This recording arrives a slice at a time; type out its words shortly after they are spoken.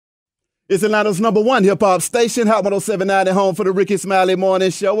It's Atlanta's #1 hip-hop station, Hot 107.9 at home for the Ricky Smiley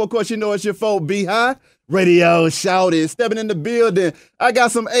Morning Show. Of course, you know it's your folk, B-High. Radio shouted, stepping in the building. I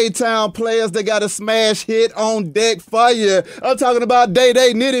got some A-Town players that got a smash hit on deck for you. I'm talking about Day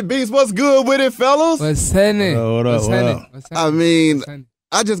Day, Nitti Beats. What's good with it, fellas? What's happening? What up, what up? I mean,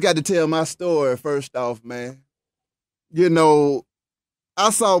 I just got to tell my story first off, man. You know, I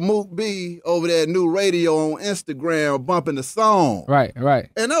saw Mook B over that new radio on Instagram bumping the song. Right.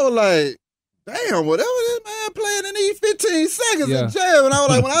 And I was like, damn, whatever this man playing in these 15 seconds in jail. And I was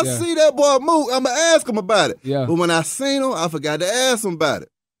like, when I see that boy Mook, I'm going to ask him about it. Yeah. But when I seen him, I forgot to ask him about it.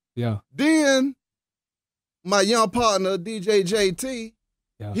 Yeah. Then my young partner, DJ JT,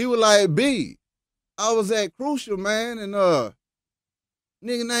 he was like, B, I was at Crucial, man, and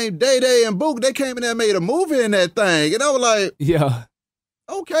nigga named Day Day and Book, they came in there and made a movie in that thing. And I was like,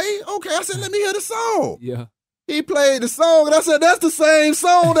 okay. I said, let me hear the song. Yeah. He played the song, and I said, that's the same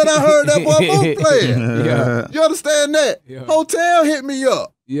song that I heard that boy Mook playing. Yeah. You understand that? Yeah. Hotel hit me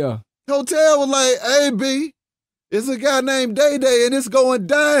up. Yeah. Hotel was like, hey, B, it's a guy named Day Day, and it's going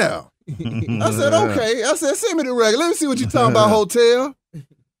down. I said, okay. I said, send me the record. Let me see what you're talking about, Hotel.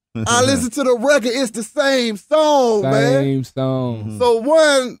 I listened to the record. It's the same song, man. Same song. So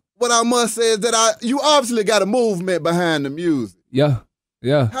one, what I must say is that you obviously got a movement behind the music. Yeah.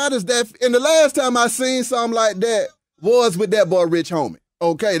 How does that, and the last time I seen something like that was with that boy Rich Homie.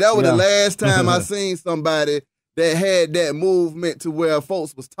 Okay, that was the last time I seen somebody that had that movement to where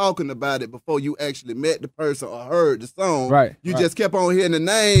folks was talking about it before you actually met the person or heard the song. Right. You just kept on hearing the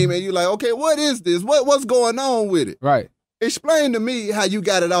name and you like, okay, what is this? What's going on with it? Right. Explain to me how you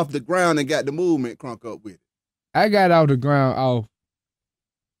got it off the ground and got the movement crunk up with it. I got it off the ground off.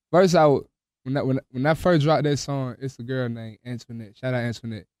 First, when I first dropped that song, it's a girl named Antoinette. Shout out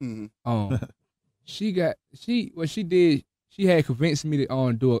Antoinette. Mm-hmm. She had convinced me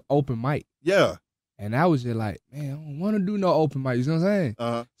to do an open mic. Yeah. And I was just like, man, I don't want to do no open mic. You know what I'm saying?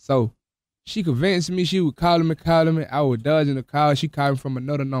 Uh-huh. So she convinced me. She was calling me. I was dodging the call. She called me from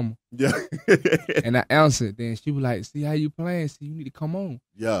another number. Yeah. And I answered. Then she was like, see how you playing? See, you need to come on.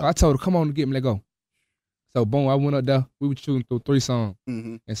 Yeah. So I told her, come on and get me, let go. So boom, I went up there. We were shooting through 3 songs.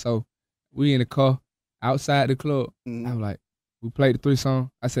 Mm-hmm. And so we in the car outside the club. Mm-hmm. I was like, we played the 3 songs.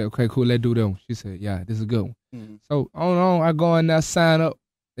 I said, okay, cool, let's do them. She said, yeah, this is a good one. Mm-hmm. So on, I go in there, sign up.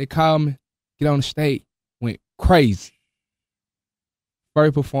 They call me, get on the stage. Went crazy.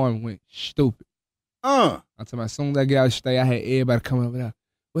 First performance went stupid. I'm talking about as soon as I get out of the stage, I had everybody coming over there.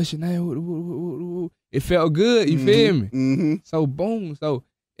 What's your name? It felt good, you feel me? Mm-hmm. So boom. So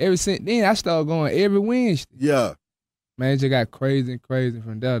ever since then, I started going every Wednesday. Yeah. Man, it just got crazy and crazy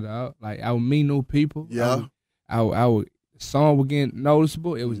from there, dog. Like, I would meet new people. Yeah. I would the song would get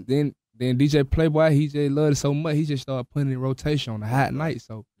noticeable. It was then DJ Playboy, he just loved it so much, he just started putting it in rotation on the hot night.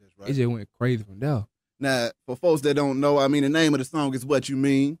 So it just went crazy from there. Now, for folks that don't know, I mean, the name of the song is What You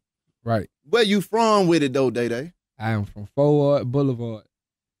Mean. Right. Where you from with it, though, Day Day? I am from Forward Boulevard.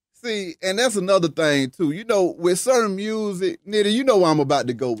 See, and that's another thing, too. You know, with certain music, Nitti, you know where I'm about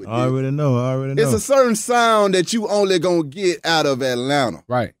to go with this. I already know. It's a certain sound that you only gonna get out of Atlanta.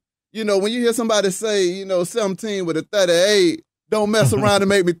 Right. You know, when you hear somebody say, 17 with a 38, don't mess around and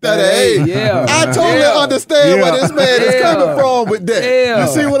make me 38. Yeah. I totally understand where this man is coming from with that. Yeah.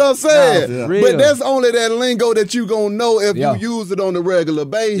 You see what I'm saying? Nah, but that's only that lingo that you gonna know if you use it on a regular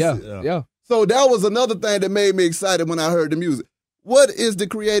basis. Yeah. So that was another thing that made me excited when I heard the music. What is the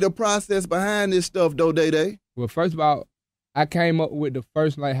creative process behind this stuff, though, Day Day? Well, first of all, I came up with the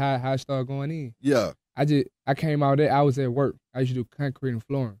first, like, how I started going in. Yeah. I came out there, I was at work. I used to do concrete and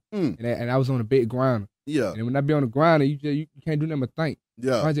flooring. And I was on a big grinder. Yeah. And when I be on the grinder, you can't do nothing but think.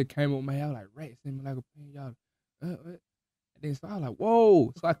 Yeah. So I just came up with my head, I was like, right, send me like a pen, y'all. And then so I was like,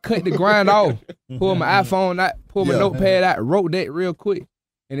 whoa. So I cut the grind off, pulled my iPhone out, pulled my notepad out, wrote that real quick.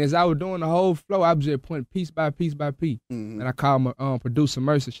 And as I was doing the whole flow, I was just putting piece by piece by piece. Mm-hmm. And I called my producer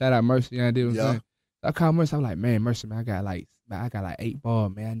Mercy. Shout out Mercy. You know, I did what I'm saying. So I called Mercy. I was like, man, Mercy, man, I got like 8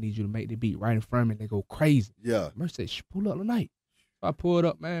 bars, man. I need you to make the beat right in front of me. They go crazy. Yeah. Mercy said, pull up tonight. So I pulled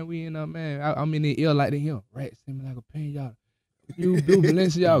up, man. We in man. I'm in the ear like him. Right, send me like a pen, y'all. You do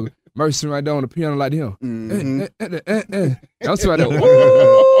Balenciaga. Mercy right there on the piano like him. Mm-hmm. I'm sitting right there.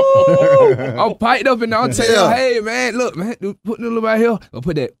 Woo! I'm piped up and I'm telling you, hey, man, look, man, put the little right here. I'll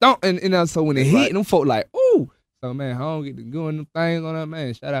put that thump. And so when it hit, them folk like, ooh. So, man, I don't get to doing them things on that,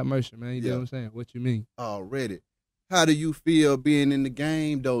 man. Shout out Mercy, man. You know what I'm saying? What you mean? Already. How do you feel being in the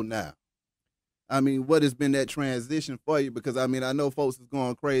game, though, now? I mean, what has been that transition for you? Because, I mean, I know folks is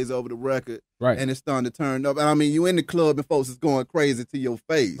going crazy over the record. Right. And it's starting to turn up. And, I mean, you in the club and folks is going crazy to your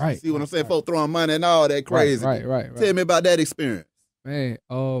face. Right. You see what I'm saying? Folks throwing money and all that crazy. Right. Tell me about that experience. Man,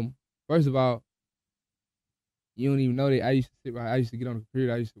 first of all, you don't even know that I used to get on the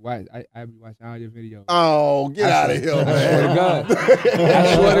computer. I used to watch. I be watching all your videos. Oh, get out of here, man!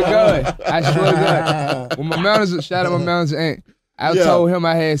 I swear to God. I swear to God. When my manager, shout out my manager, Aunt. I told him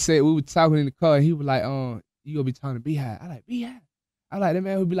I had said we were talking in the car. And he was like, you gonna be talking to Beehive? I like Beehive. I like that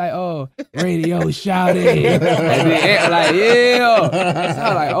man would be like, radio shout it. And then like, yeah. So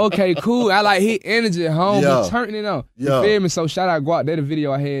I like, okay, cool. I like his energy at home. He turning it on. You feel me? So shout out Guap. That's the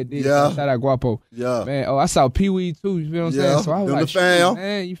video I had did. Shout out Guapo. Yeah. Man, I saw Pee Wee too. You feel what I'm saying? So I was like, shit,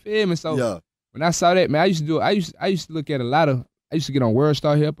 man, you feel me? So when I saw that, man, I used to look at a lot of, I used to get on World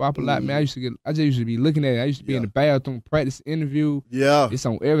Star Hip Hop a lot, man. I just used to be looking at it. I used to be in the bathroom, practice interview. Yeah. It's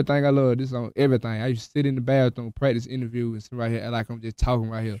on everything I love. This on everything. I used to sit in the bathroom, practice interview, and sit right here, like I'm just talking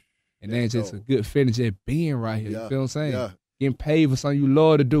right here. And then just a good feeling just being right here. You feel what I'm saying? Yeah. Getting paid for something you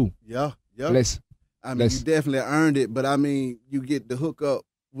love to do. Yeah. Yeah. I mean, you definitely earned it, but I mean, you get the hook up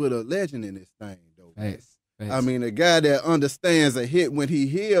with a legend in this thing, though. Thanks. I mean, a guy that understands a hit when he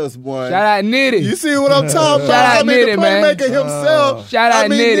hears one. Shout out Nitti. You see what I'm talking about? Shout out Nitti, man. The playmaker himself. Shout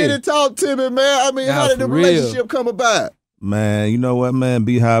out Nitti. Nitti, talk to me, man. I mean, how did the relationship come about? Man, you know what, man?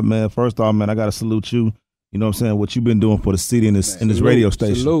 Beehive, man. First off, man, I got to salute you. You know what I'm saying? What you've been doing for the city in this radio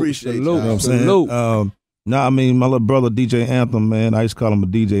station. Appreciate you. You know what I'm saying? I mean, my little brother, DJ Anthem, man. I used to call him a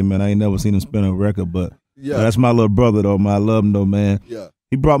DJ, man. I ain't never seen him spin a record, but that's my little brother, though, man. I love him, though, man. Yeah.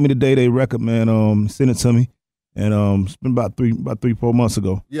 He brought me the Day Day record, man. Sent it to me. And it's been about 3-4 months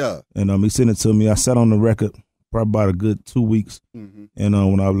ago. Yeah. And he sent it to me. I sat on the record probably about a good 2 weeks. Mm-hmm.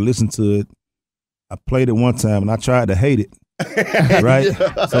 And when I listened to it, I played it one time and I tried to hate it. Right?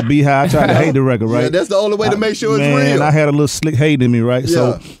 Yeah. So Beehive, I tried to hate the record, right? Yeah, that's the only way to make sure it's real. Man, I had a little slick hate in me, right?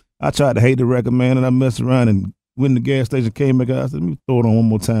 Yeah. So I tried to hate the record, man, and I messed around and went in the gas station, came back out. I said, let me throw it on one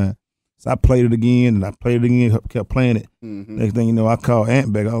more time. So I played it again and I played it again, kept playing it. Mm-hmm. Next thing you know, I called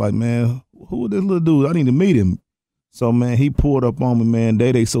Ant back. I was like, man, who is this little dude? I need to meet him. So, man, he pulled up on me, man.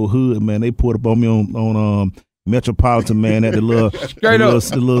 They so hood, man. They pulled up on me on Metropolitan, man, at the little, it's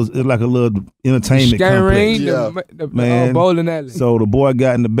like a little entertainment complex. Man. Bowling alley. So the boy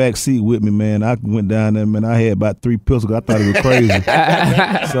got in the back seat with me, man. I went down there, man. I had about 3 pistols. I thought it was crazy.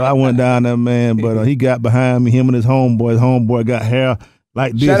 So I went down there, man. But he got behind me, him and his homeboy. His homeboy got hair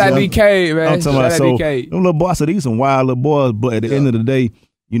like this. Shout out DK, man. I'm talking about, so them little boys, I said, these some wild little boys. But at the end of the day,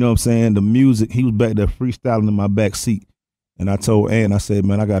 you know what I'm saying? The music, he was back there freestyling in my back seat. And I told Ann, I said,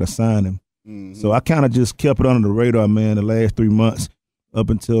 man, I got to sign him. Mm-hmm. So I kind of just kept it under the radar, man, the last 3 months up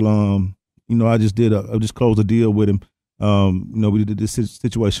until, you know, I just closed a deal with him. You know, we did this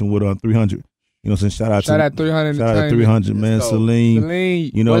situation with 300. You know what I'm saying? Shout out 300. Shout out 300, man.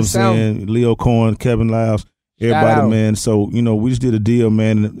 Celine, you know what I'm saying? Leo Cohen, Kevin Lyles, everybody, man. So, you know, we just did a deal,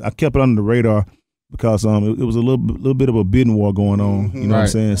 man. And I kept it under the radar. Because it was a little bit of a bidding war going on, you know what I'm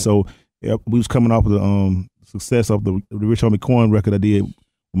saying? So we was coming off of the success of the Rich Homie Quan record I did with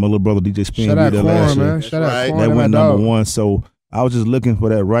my little brother DJ Spinz. Shout out Quan, man. Shout out Quan. That went number one. So I was just looking for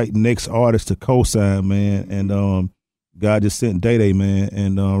that right next artist to co-sign, man. And God just sent Day Day, man.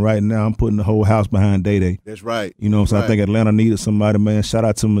 And right now I'm putting the whole house behind Day Day. That's right. You know what I'm saying? I think Atlanta needed somebody, man. Shout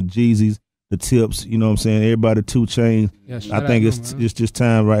out to my Jeezys. The Tips, you know what I'm saying? Everybody 2 Chainz. Yeah, I think it's just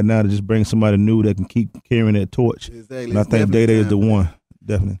time right now to just bring somebody new that can keep carrying that torch. Exactly. And I think Day Day is the one,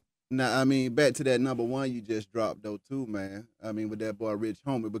 definitely. Now, I mean, back to that number one you just dropped, though, too, man. I mean, with that boy Rich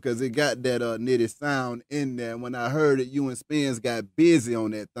Homie, because it got that Nitti sound in there. When I heard it, you and Spinz got busy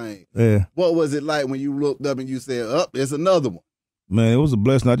on that thing. Yeah. What was it like when you looked up and you said, there's another one? Man, it was a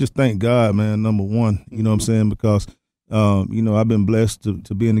blessing. I just thank God, man, number one. You know what I'm saying? Because you know, I've been blessed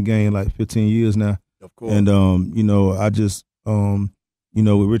to be in the game like 15 years now. Of course. And, you know, I just, you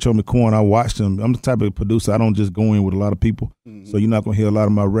know, with Rich Homie Quan, I watched him. I'm the type of producer, I don't just go in with a lot of people. Mm-hmm. So you're not going to hear a lot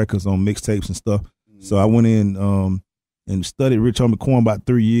of my records on mixtapes and stuff. Mm-hmm. So I went in and studied Rich Homie Quan about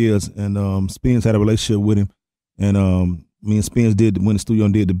 3 years. And Spinz had a relationship with him. And me and Spinz went in the studio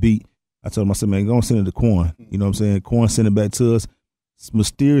and did the beat. I told him, I said, man, go and send it to Quan. You know what I'm saying? Quan sent it back to us.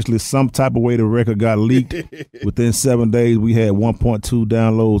 Mysteriously, some type of way the record got leaked. Within 7 days, we had 1.2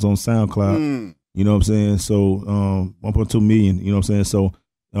 downloads on SoundCloud. You know what I'm saying? So 1.2 million. You know what I'm saying? So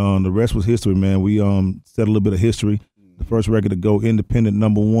the rest was history, man. We set a little bit of history. The first record to go independent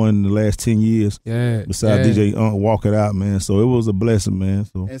 #1 in the last 10 years. Yeah. Besides DJ Walk It Out, man. So it was a blessing, man.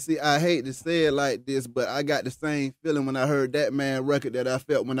 So. And see, I hate to say it like this, but I got the same feeling when I heard that man record that I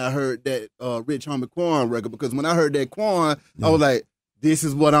felt when I heard that Rich Homie Quan record. Because when I heard that Quan, I was like, this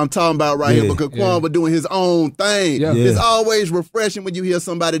is what I'm talking about right here, because Quan was doing his own thing. Yeah. It's always refreshing when you hear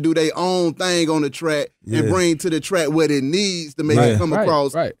somebody do their own thing on the track and bring to the track what it needs to make it come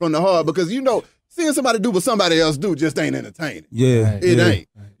across from the heart. Because, you know, seeing somebody do what somebody else do just ain't entertaining. Yeah, it ain't.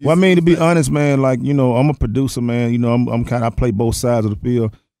 Well, I mean, to be honest, man, like, you know, I'm a producer, man. You know, I play both sides of the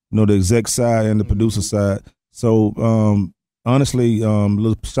field, you know, the exec side and the producer side. So, honestly,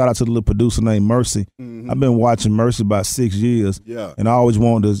 shout out to the little producer named Mercy. I've been watching Mercy about 6 years. Yeah. And I always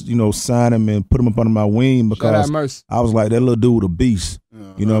wanted to, you know, sign him and put him up under my wing because I was like, that little dude a beast.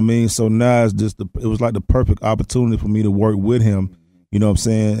 You know what I mean? So now it's just, it was like the perfect opportunity for me to work with him. You know what I'm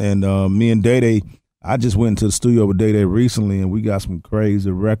saying? And me and Day, I just went into the studio with Day recently, and we got some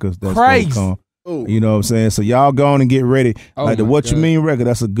crazy records that's going to come. Ooh. You know what I'm saying? So y'all go on and get ready. Like the What You Mean record,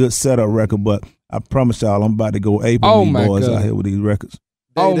 that's a good setup record, but I promise y'all I'm about to go ape on these boys out here with these records.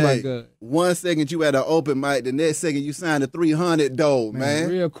 My God. 1 second you at an open mic, the next second you signed a 300 dough, man.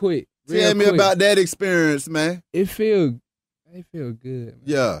 Real quick. Tell me about that experience, man. It feel good, man.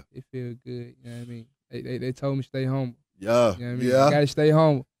 Yeah. It feel good, you know what I mean? They told me stay home. Yeah. You know what I mean? I gotta stay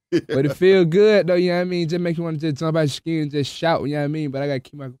home. But it feel good though, you know what I mean? Just make you want to just jump out your skin and just shout, you know what I mean? But I gotta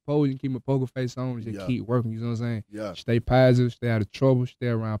keep my composure and keep my poker face on and just keep working, you know what I'm saying? Yeah. Stay positive, stay out of trouble, stay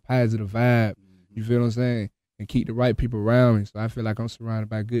around positive vibe. You feel what I'm saying? And keep the right people around me. So I feel like I'm surrounded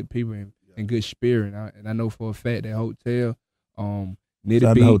by good people and good spirit. And I know for a fact that Hotel,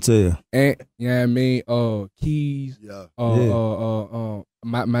 Nitti Hotel. And you know what I mean? Keys.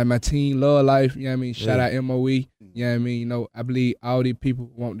 My team Love Life, you know what I mean? Shout out MOE. You know what I mean? You know, I believe all these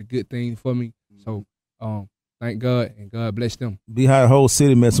people want the good thing for me. So thank God and God bless them. Behind the whole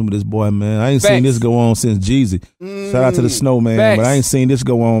city messing with this boy, man. I ain't seen this go on since Jeezy. Shout out to the Snowman, but I ain't seen this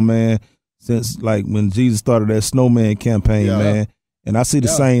go on, man, since like when Jesus started that Snowman campaign, man. And I see the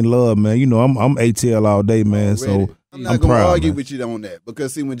same love, man. You know, I'm ATL all day, man. So I'm not gonna argue with you on that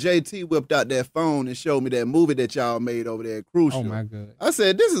because see when JT whipped out that phone and showed me that movie that y'all made over there at Crucial. Oh my God! I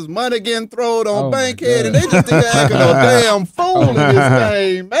said this is money getting thrown on Bankhead and they just think they're acting no damn fool in this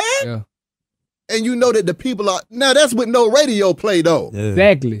game, man. Yeah. And you know that the people are now that's with no radio play though. Yeah.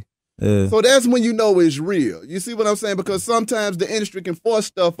 Exactly. Yeah. So that's when you know it's real. You see what I'm saying? Because sometimes the industry can force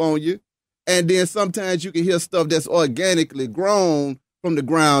stuff on you, and then sometimes you can hear stuff that's organically grown from the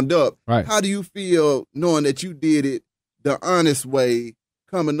ground up. Right. How do you feel knowing that you did it the honest way,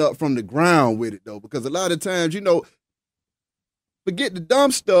 coming up from the ground with it, though? Because a lot of times, you know, forget the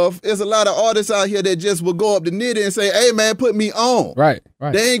dumb stuff. There's a lot of artists out here that just will go up to Nitti and say, hey, man, put me on. Right.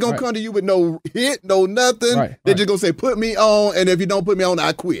 They ain't going to come to you with no hit, no nothing. They're just going to say, put me on, and if you don't put me on,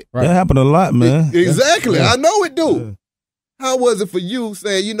 I quit. That happened a lot, man. Exactly. I know it do. Yeah. How was it for you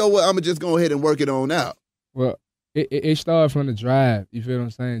saying, you know what, I'm going to just go ahead and work it on out? Well, it started from the drive. You feel what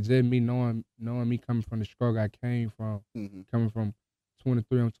I'm saying? Just me knowing me coming from the struggle I came from, coming from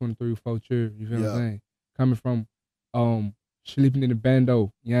 23 on 23 4 years. You feel what I'm saying? Coming from sleeping in the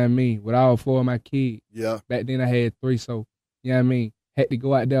bando. You know what I mean? With all 4 of my kids. Yeah. Back then I had 3, so you know what I mean. Had to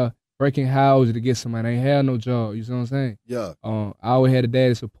go out there breaking houses to get somebody. I ain't had no job. You see what I'm saying? Yeah. I always had a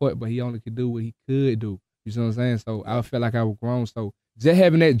daddy support, but he only could do what he could do. You see what I'm saying? So I felt like I was grown. So just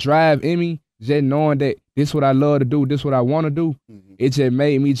having that drive in me. Just knowing that this what I love to do, this what I want to do, it just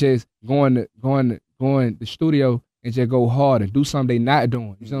made me just go in the studio and just go hard and do something they not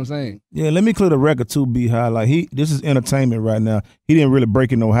doing. You know what I'm saying? Yeah, let me clear the record too, B-High. Like this is entertainment right now. He didn't really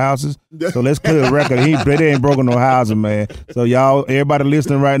break in no houses. So let's clear the record. They ain't broken no houses, man. So y'all, everybody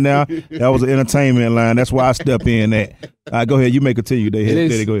listening right now, that was an entertainment line. That's why I step in at. All right, go ahead. You may continue. Go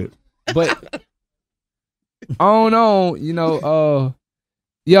ahead. But on, you know,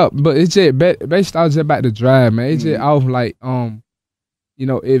 yeah, but it's just based off just about the drive, man. It's just off like you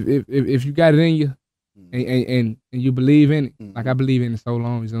know, if you got it in you and you believe in it, like I believe in it so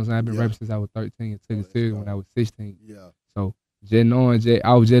long, you know what I'm saying? I've been rapping since I was 13 and took it serious when I was 16. Yeah. So just knowing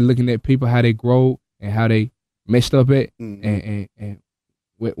I was just looking at people how they grow and how they messed up at and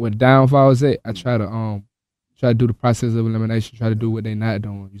where downfalls at, I try to do the process of elimination, try to do what they not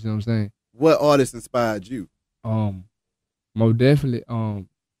doing. You see what I'm saying? What artist inspired you? Most definitely,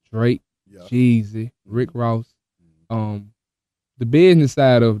 Drake, Jeezy, Rick Ross, the business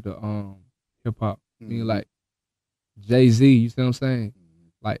side of the hip hop. I mean, like Jay-Z, you see what I'm saying?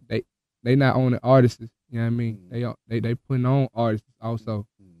 Like they not only artists, you know what I mean? They putting on artists also,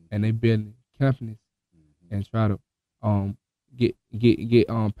 and they building companies and try to get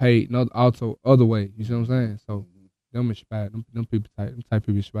paid also other ways. You see what I'm saying? So them inspired them type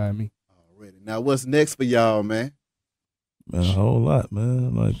people inspire me. Already. Now what's next for y'all, man? Man, a whole lot,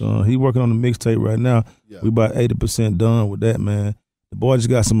 man. Like he working on the mixtape right now. Yeah. We about 80% done with that, man. The boy just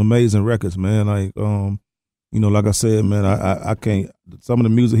got some amazing records, man. Like you know, like I said, man, I can't. Some of the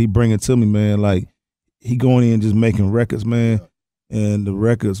music he bringing to me, man, like he going in just making records, man. Yeah. And the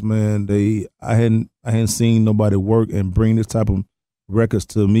records, man, I hadn't seen nobody work and bring this type of records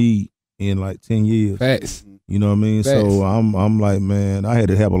to me in like 10 years. Facts. You know what I mean? Facts. So I'm like, man, I had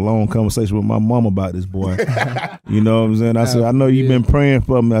to have a long conversation with my mom about this boy. You know what I'm saying? I said, I know you've been praying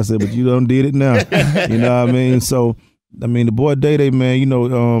for me. I said, but you done did it now. You know what I mean? So, I mean, the boy Day Day, man, you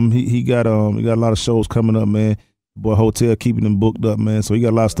know, he got a lot of shows coming up, man. Boy Hotel keeping him booked up, man. So he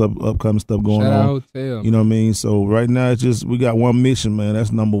got a lot of stuff, upcoming stuff going Shout on. out Hotel. You know what I mean? So right now it's just we got one mission, man.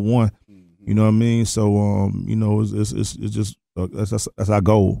 That's number one. You know what I mean? So you know, it's just that's our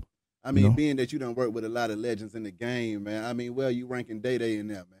goal. I mean, being that you done work with a lot of legends in the game, man. I mean, well, you ranking Day Day in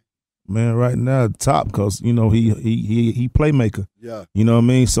there, man. Man, right now top because you know he playmaker. Yeah. You know what I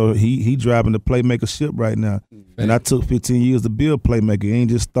mean? So he driving the playmaker ship right now. And I took 15 years to build playmaker. He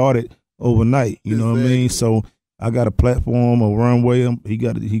ain't just started overnight. You know what I mean? So I got a platform, a runway. He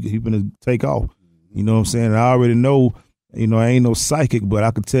finna take off. You know what I'm saying? I already know. You know, I ain't no psychic, but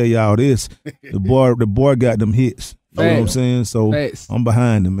I can tell y'all this: the boy got them hits. You know what I'm saying? So I'm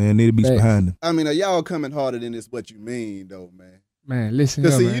behind him, man. Nitty Beats behind him. I mean, are y'all coming harder than this? What you mean, though, man? Man, listen.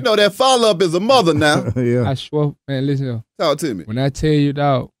 Cause see, man. You know that follow up is a mother now. Yeah. I swear, man. Listen. Here. Talk to me. When I tell you,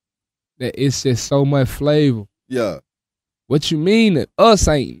 dog, that it's just so much flavor. Yeah. What you mean that us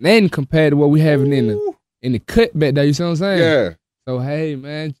ain't nothing compared to what we having in the cut back there, you see what I'm saying? Yeah. So hey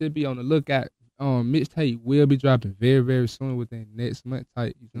man, just be on the lookout. Mixtape will be dropping very, very soon within next month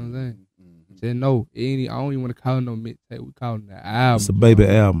type, you know what I'm saying? Just no, I don't even want to call it no mixtape. We call it an album. It's a baby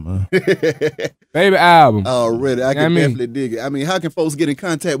album, man. Baby album. Already. I can definitely dig it. I mean, how can folks get in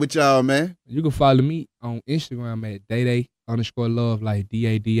contact with y'all, man? You can follow me on Instagram at Day_Love, like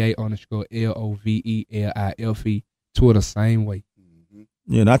DADA_LOVELIFE. Twitter, same way.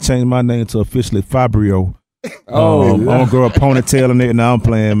 Yeah, and I changed my name to officially Fabrio. I'm gonna grow a ponytail and it. Now I'm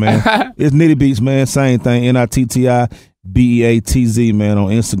playing, man. It's Nitti Beats, man. Same thing. NITTIBEATZ, man, on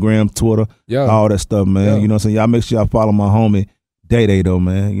Instagram, Twitter, all that stuff, man. You know what I'm saying? Y'all make sure y'all follow my homie Day Day though,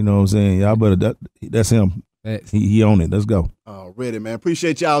 man. You know what I'm saying? Y'all better that's him. He on it. Let's go. Already, man.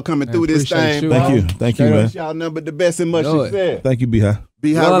 Appreciate y'all coming through this thing. Thank you, man. Y'all numbered the best and much you said. Thank you, B-High.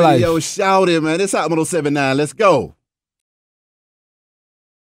 B-High Radio, shout it, man. This Hot 107.9. Let's go.